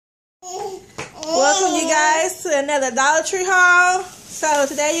Welcome you guys to another Dollar Tree haul. So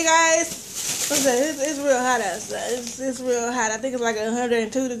today you guys, it's real hot outside. It's real hot. I think it's like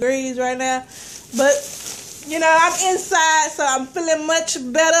 102 degrees right now. But you know, I'm inside, so I'm feeling much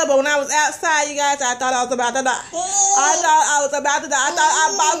better. But when I was outside, you guys, I thought I was about to die. I thought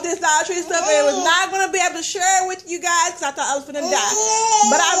I bought this Dollar Tree stuff and it was not going to be able to share it with you guys because I thought I was going to die.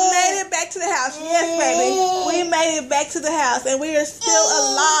 But I made it back to the house. Yes, baby. We made it back to the house and we are still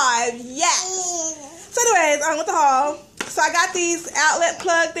alive. Yes. So anyways, on with the haul. So I got these outlet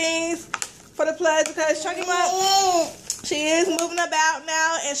plug things for the plugs because Chunky Mom, she is moving about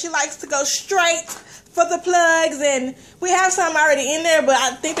now and she likes to go straight for the plugs, and we have some already in there, but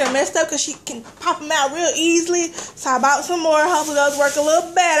I think they're messed up because she can pop them out real easily. So I bought some more. Hopefully those work a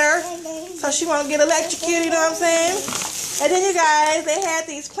little better so she won't get electrocuted, you know what I'm saying? And then you guys, they had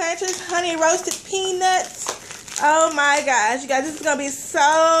these Planters honey roasted peanuts. Oh my gosh, you guys, this is gonna be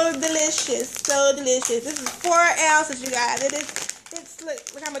so delicious, so delicious. This is 4 ounces, you guys.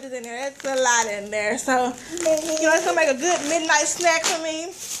 Look how much is in there. It's a lot in there. So you know, it's gonna make a good midnight snack for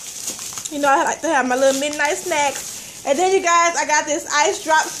me. You know, I like to have my little midnight snacks. And then, you guys, I got this Ice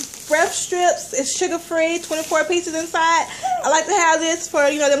Drop breath strips. It's sugar-free, 24 pieces inside. I like to have this for,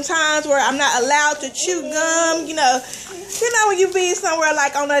 you know, them times where I'm not allowed to chew gum. You know when you be somewhere,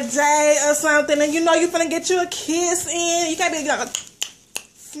 like, on a date or something, and you know you're finna get you a kiss in. You can't be, you know,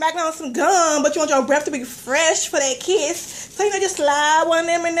 smacking on some gum, but you want your breath to be fresh for that kiss. So, you know, just slide one of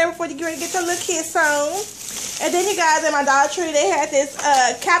them in there before you get ready to get your little kiss on. And then, you guys, at my Dollar Tree, they had this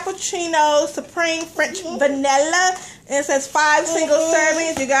Cappuccino Supreme French Vanilla. And it says 5 single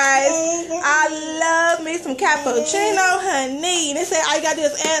servings, you guys. I love me some cappuccino, honey. And they said all you got to do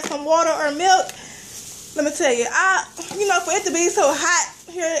is add some water or milk. Let me tell you, you know, for it to be so hot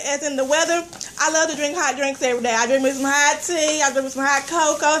here as in the weather, I love to drink hot drinks every day. I drink me some hot tea, I drink me some hot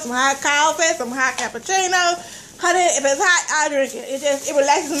cocoa, some hot coffee, some hot cappuccino. Honey, if it's hot, I drink it. It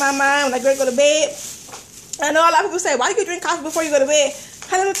relaxes my mind when I go to bed. I know a lot of people say, why do you drink coffee before you go to bed?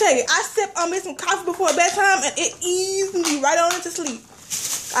 Honey, let me tell you, I sip on me some coffee before bedtime and it eases me right on into sleep.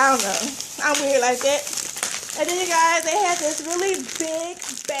 I don't know. I'm weird like that. And then, you guys, they had this really big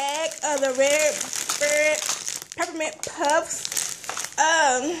bag of the red peppermint puffs.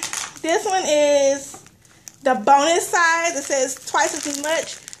 This one is the bonus size. It says twice as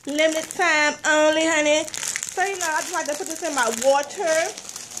much. Limited time only, honey. So, you know, I just like to put this in my water.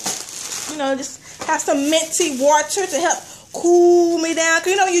 You know, just have some minty water to help cool me down.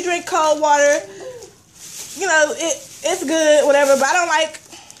 Because, you know, when you drink cold water, you know, it's good, whatever. But I don't like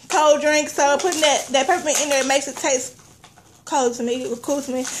cold drinks. So putting that peppermint in there makes it taste cold to me. It cools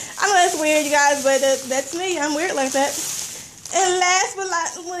me. I know that's weird, you guys, but that's me. I'm weird like that. And last but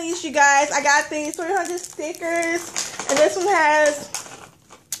not least, you guys, I got these 300 stickers. And this one has,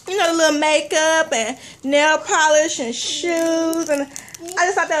 you know, the little makeup and nail polish and shoes. And I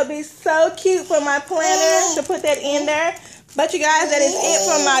just thought that would be so cute for my planner to put that in there. But you guys, that is it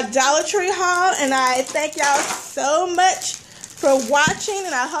for my Dollar Tree haul. And I thank y'all so much for watching.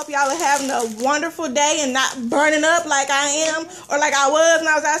 And I hope y'all are having a wonderful day and not burning up like I am. Or like I was when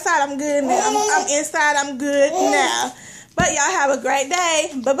I was outside. I'm good now. I'm inside. I'm good now. But y'all have a great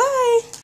day. Bye-bye.